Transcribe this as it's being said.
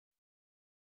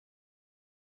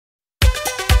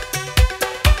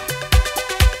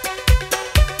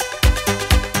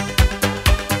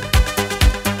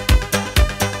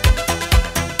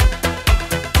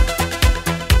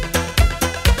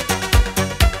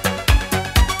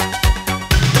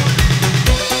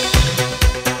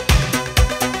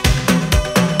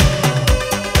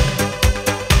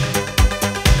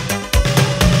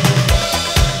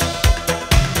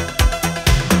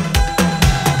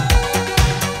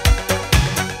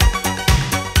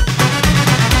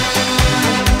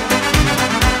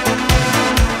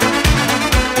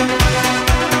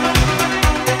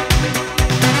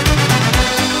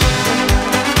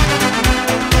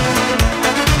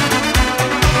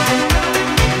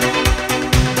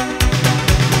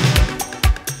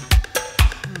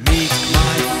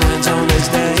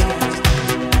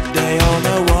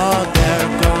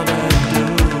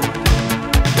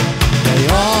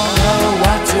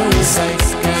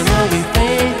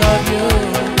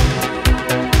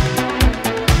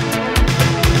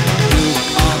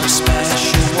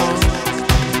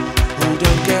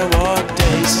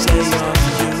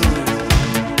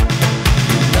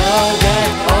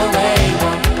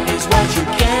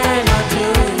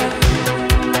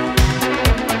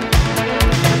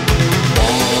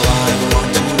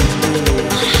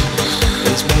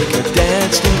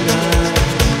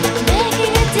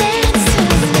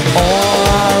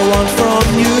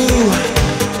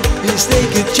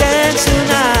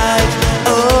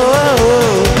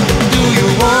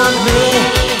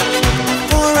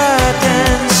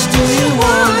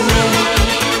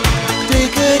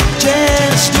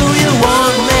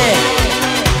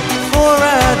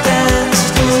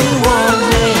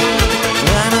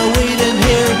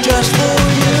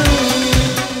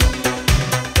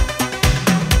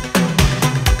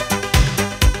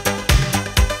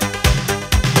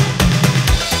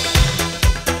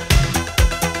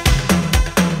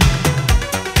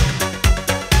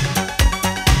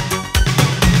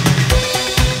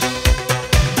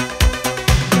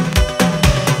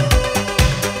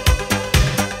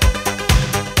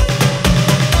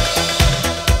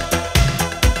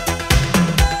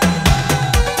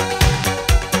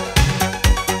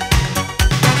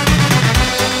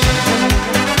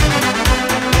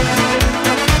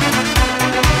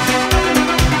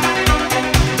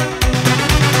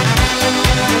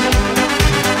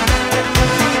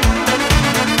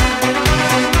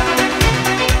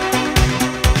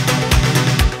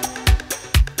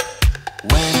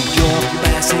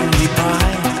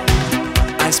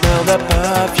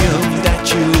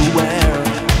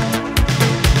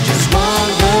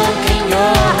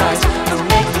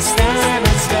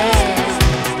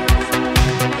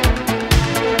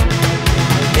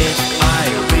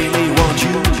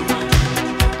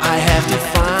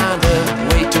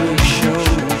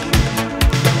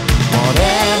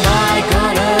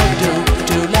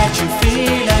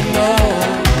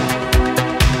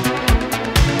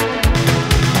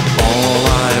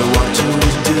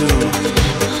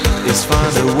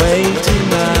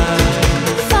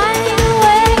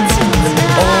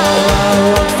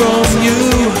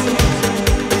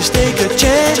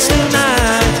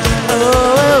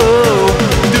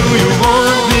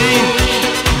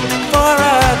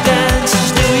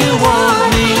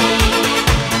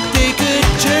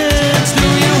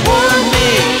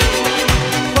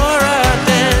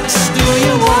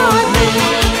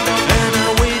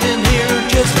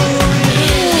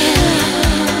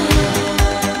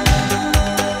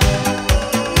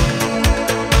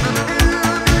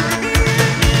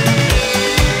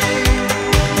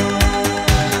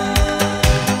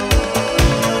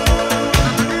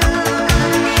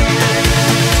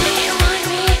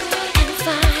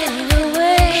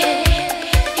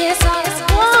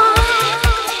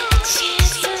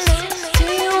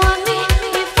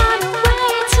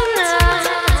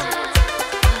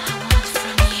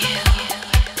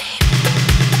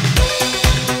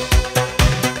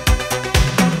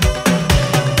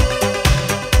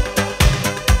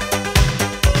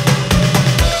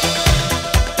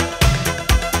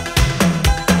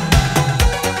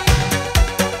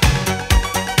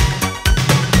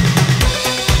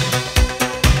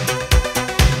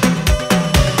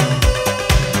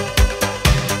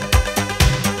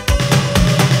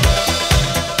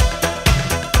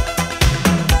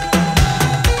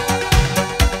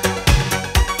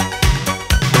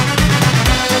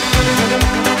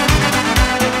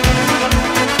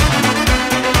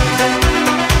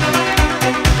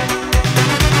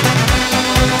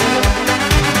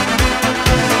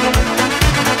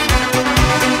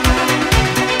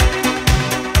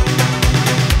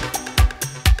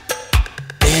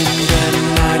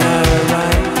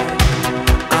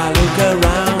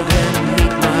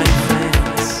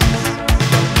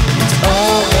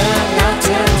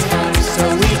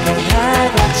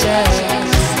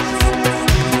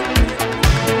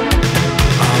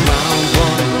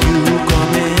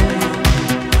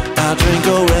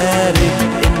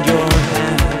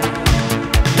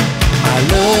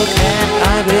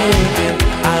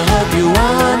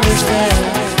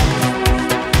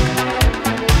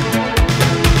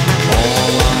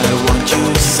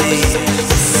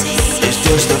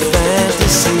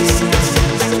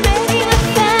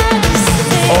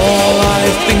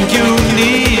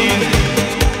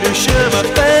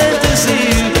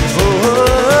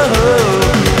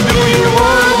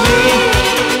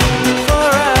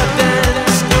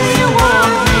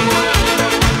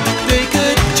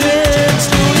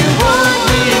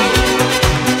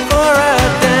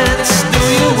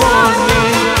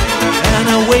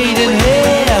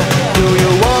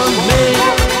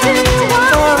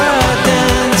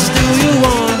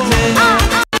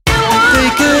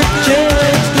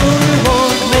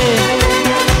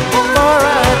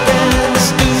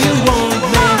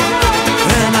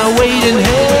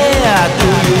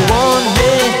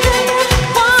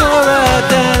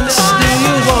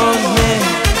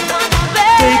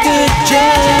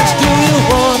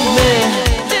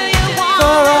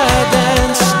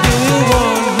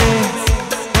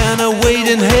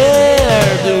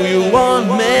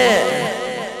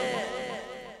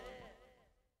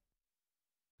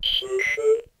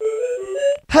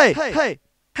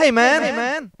Hey,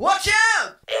 man. Watch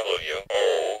out! WOOEECKER.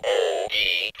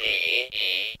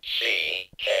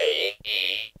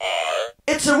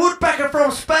 It's a woodpecker from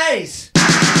space!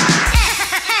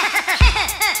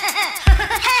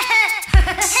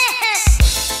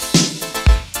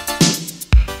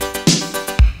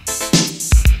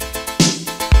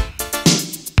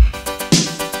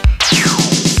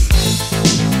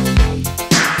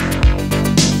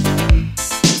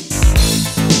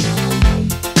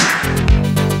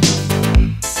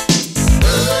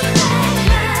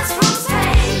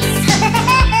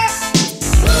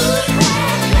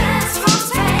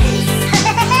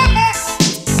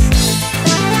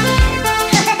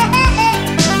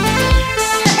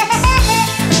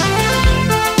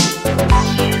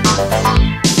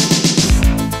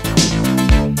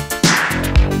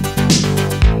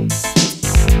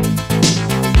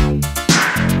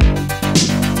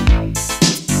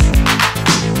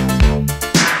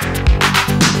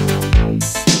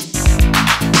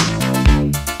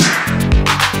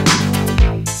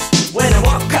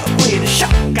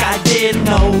 I didn't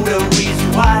know the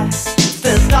reason why.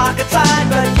 Still dark inside,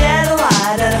 but yet a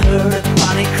light, and I heard a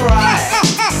funny cry.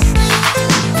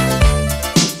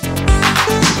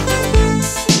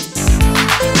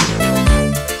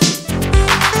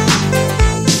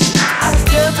 I was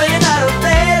jumping out of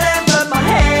bed and put my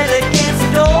head against the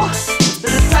door. By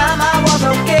the time I was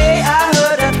okay, I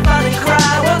heard that funny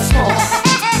cry once more.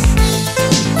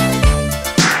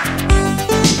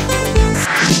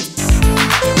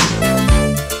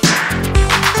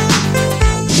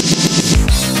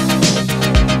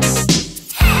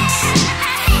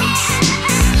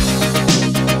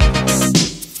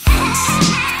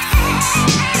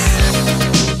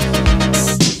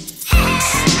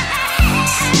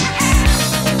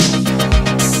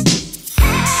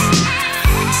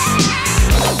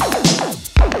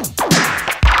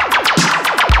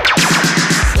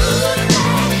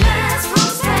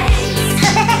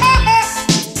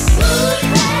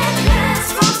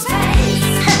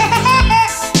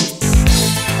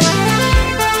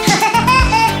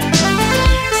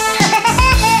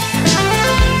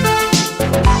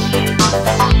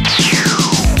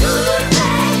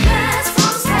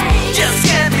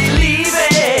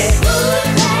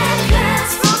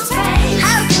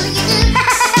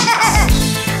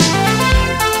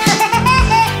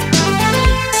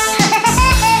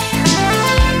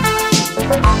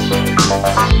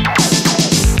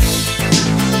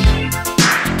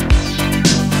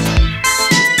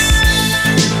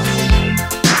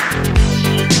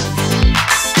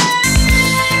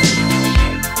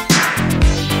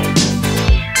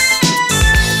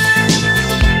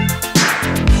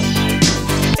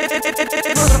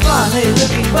 Funny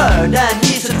looking bird, and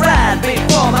he stood right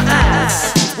before my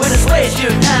eyes. With his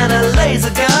waistcoat and a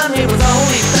laser gun, he was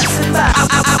only passing by.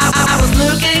 I was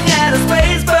looking at his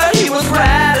face, but he was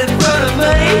right in front of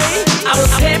me. I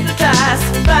was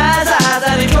hypnotized by his eyes,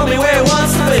 and he told me where he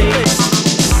wants to be.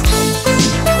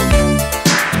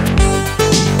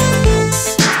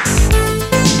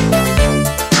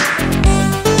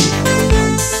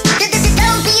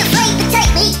 Don't be afraid to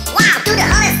take me wow to the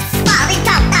hottest spot in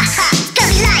town. Cause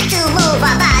we like to move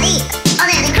our body on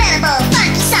an incredible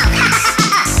funky sound.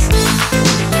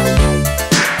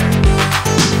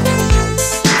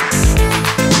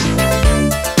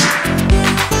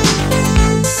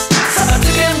 So I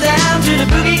took him down to the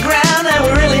boogie ground.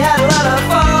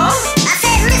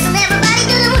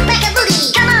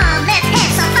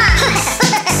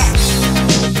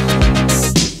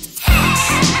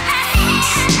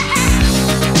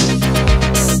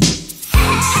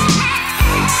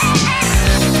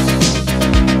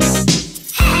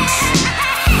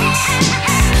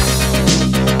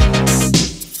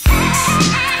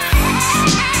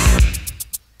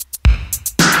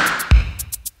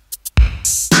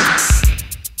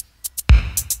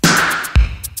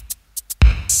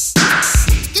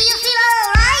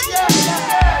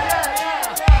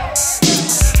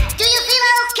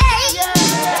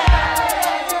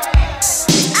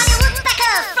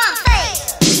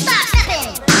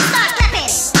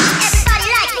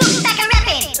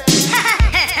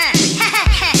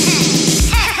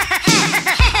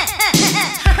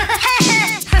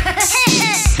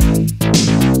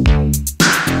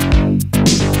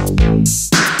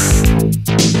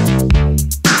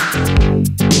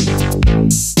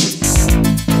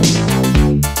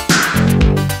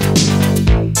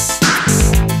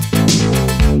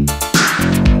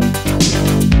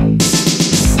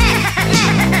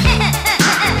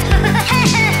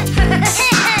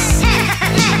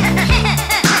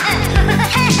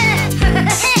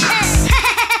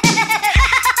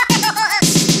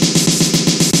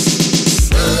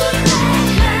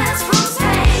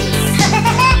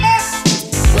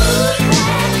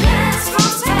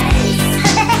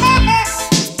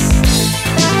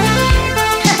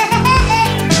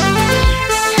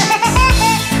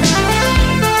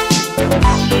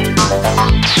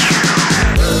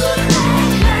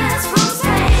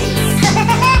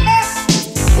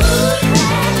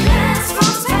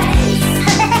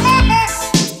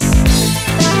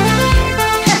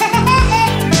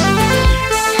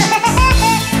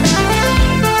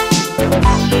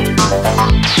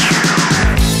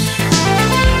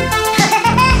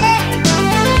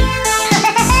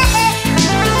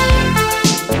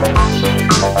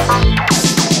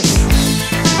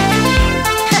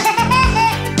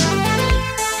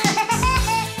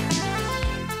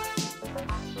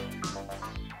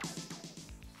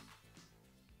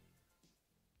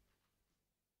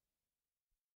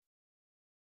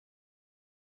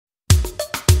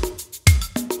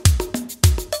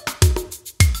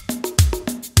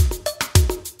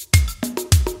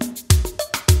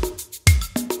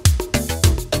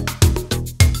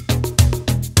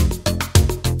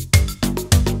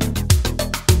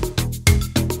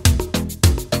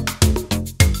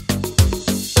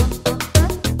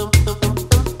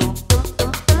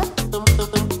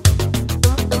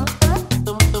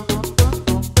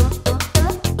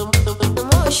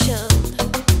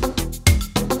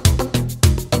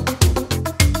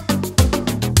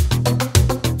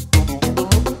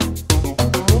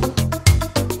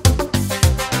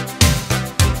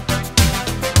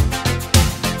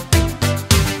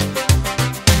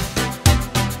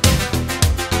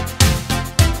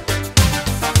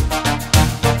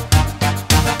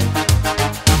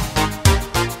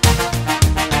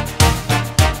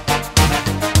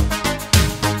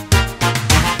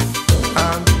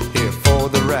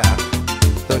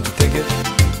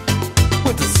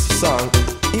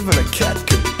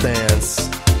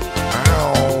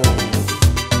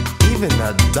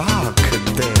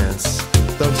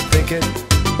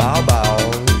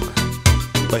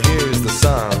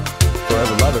 song,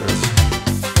 Forever Lovers.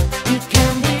 It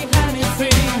can be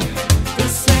anything, the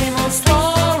same old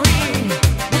story.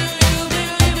 Will you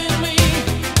believe in me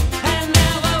and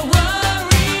never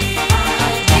worry?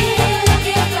 I'll be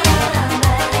looking for a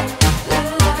man who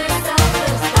will be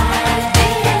satisfied. I'll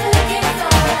be looking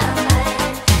for a man.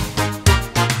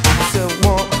 I said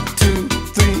 1, 2,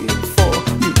 3, 4.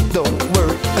 You don't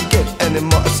worry again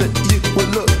anymore. I said you were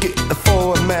looking for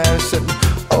a man. I said,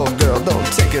 oh girl, don't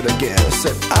take it again. I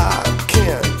said I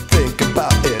can't think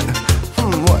about it.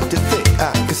 What do you think I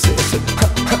can say? I said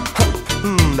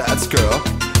that's girl,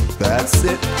 that's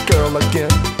it, girl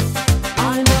again.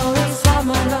 I know it's not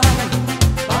my love,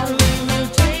 but we will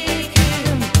take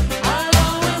him. I'll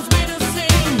always be the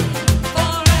same,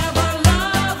 forever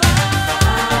lover.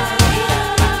 I'll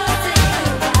never say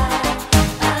goodbye.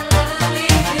 I'll never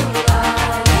leave you.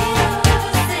 I'll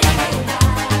never say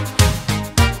goodbye.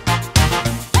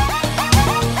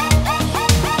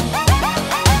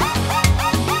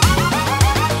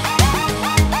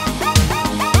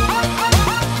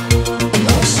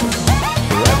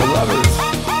 Forever Lovers. Forever Lovers.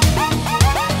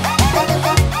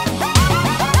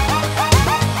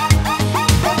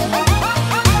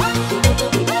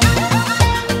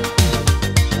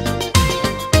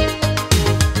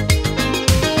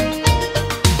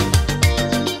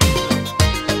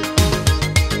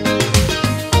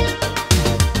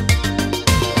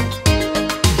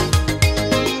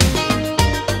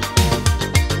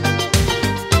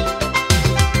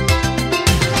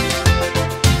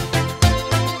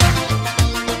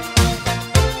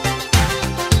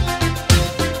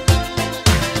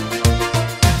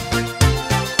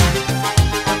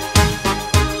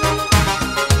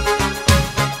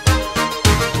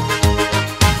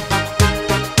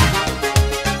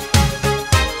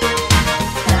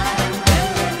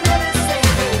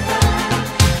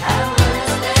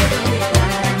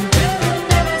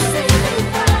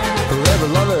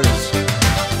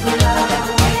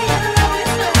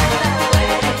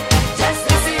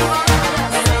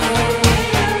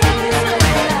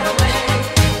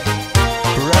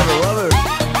 Forever Lovers.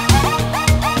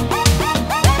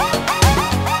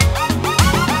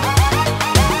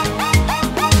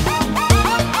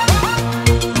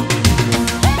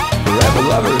 Forever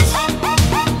Lovers.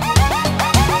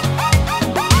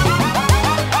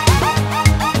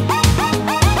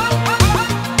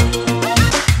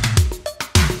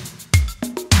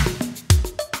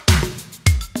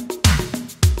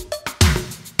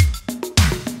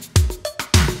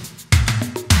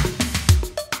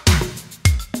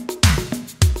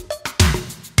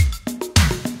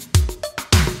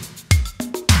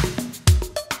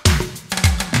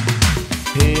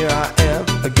 Here I am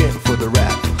again for the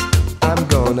rap. I'm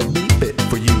gonna leave it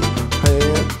for you. Hey,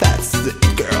 that's it,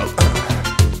 girl.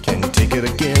 Can you take it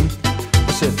again?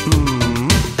 I said,